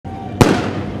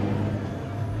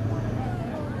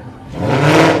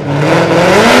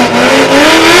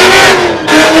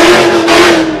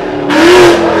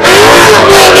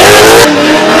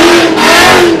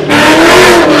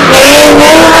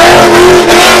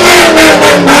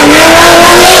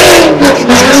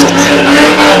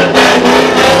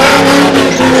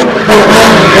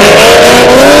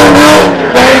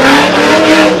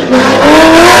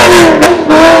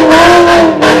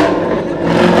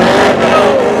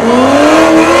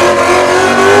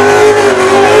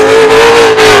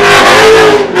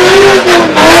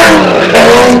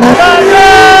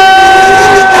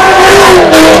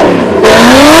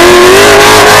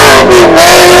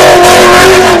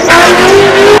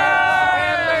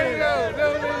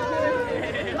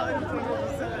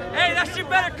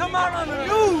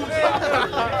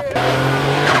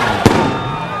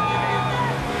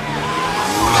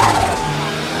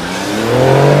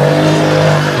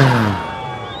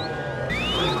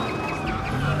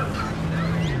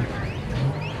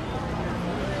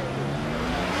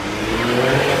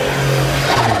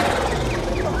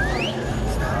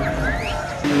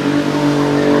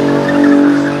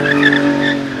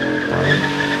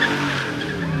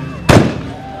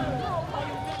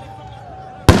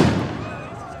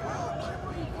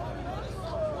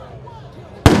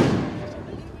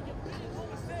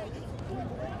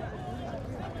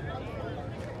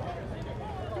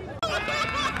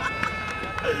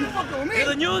You fucking with me? You're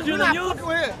the news, you're the news.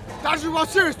 Dodgers World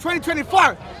Series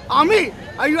 2024. On me.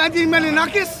 Are you Andy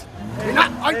Melinakis? You're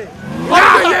not. Fuck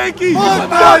the Yankees! Fuck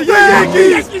the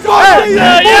Yankees! Fuck the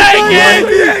Yankees!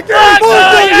 Fuck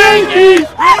the Yankees!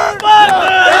 Fuck the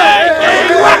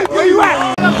Yankees! Where you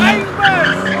at?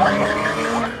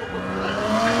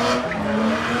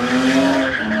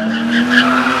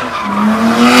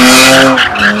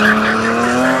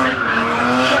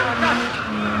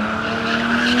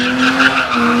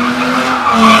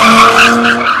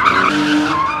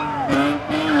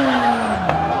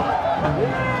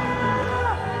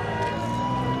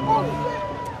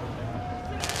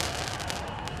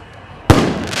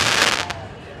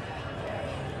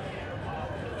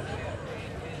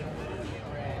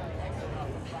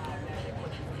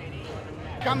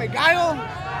 Come Gallo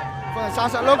from the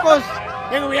Salsa Locos.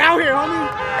 Nigga, we out here, homie.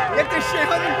 Get this shit,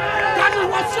 homie. Dodgers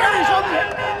World Series, homie.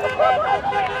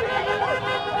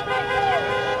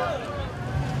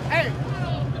 Hey,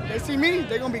 they see me,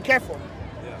 they gonna be careful.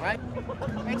 Right?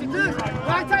 Introduce.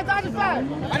 Long-time Dodgers fan.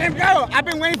 My name's Gallo. I've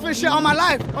been waiting for this shit all my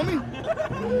life, homie.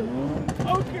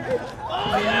 Okay.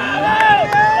 Oh, yeah!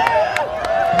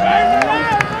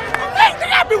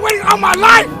 Nigga, I've been waiting all my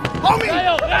life, homie.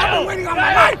 I've been waiting all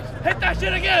my life. Hit that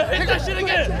shit again! Hit that shit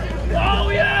again! Oh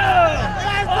yeah!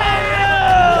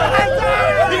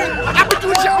 I've been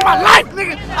doing shit all my life,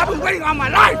 nigga! I've been waiting all my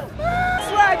life!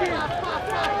 Swaggy!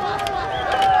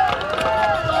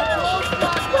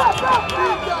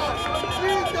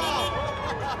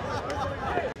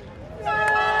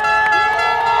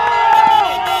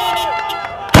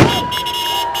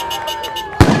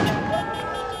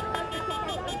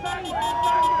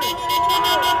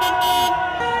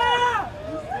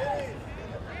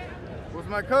 What's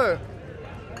my code?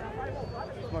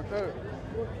 What's my code?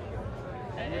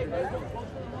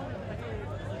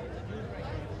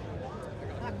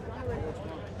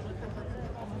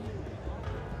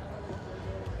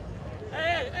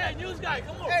 Hey, news guy,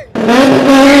 come on. Hey.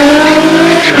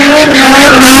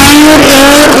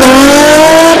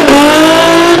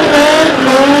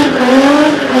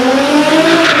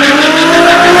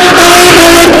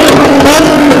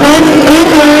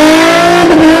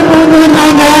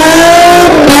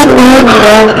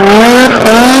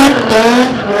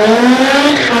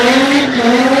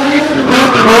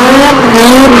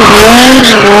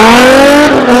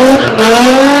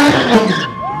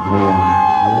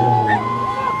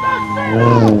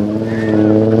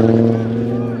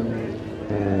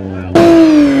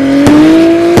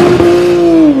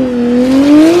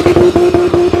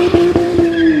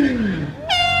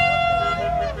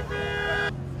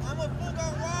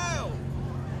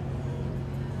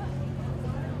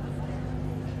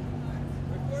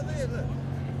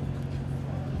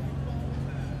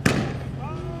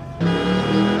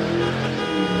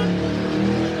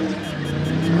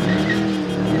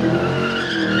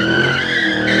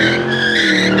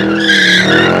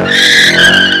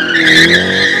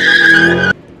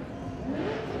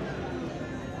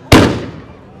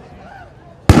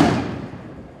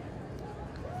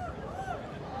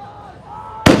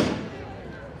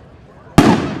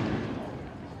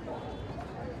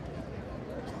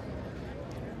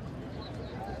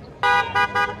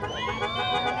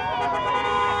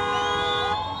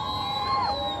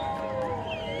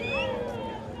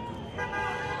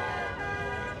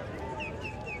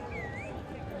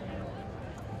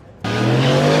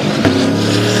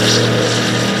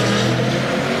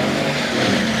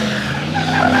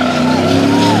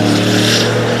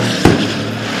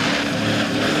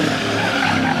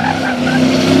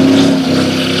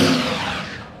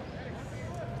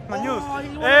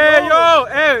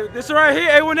 This right here,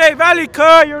 818 Valley,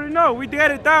 cuz, you already know. We get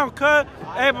it down, cuz.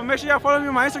 Hey, but make sure y'all follow me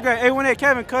on my Instagram, 818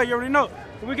 Kevin, cuz, you already know.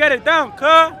 We get it down,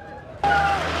 cuz.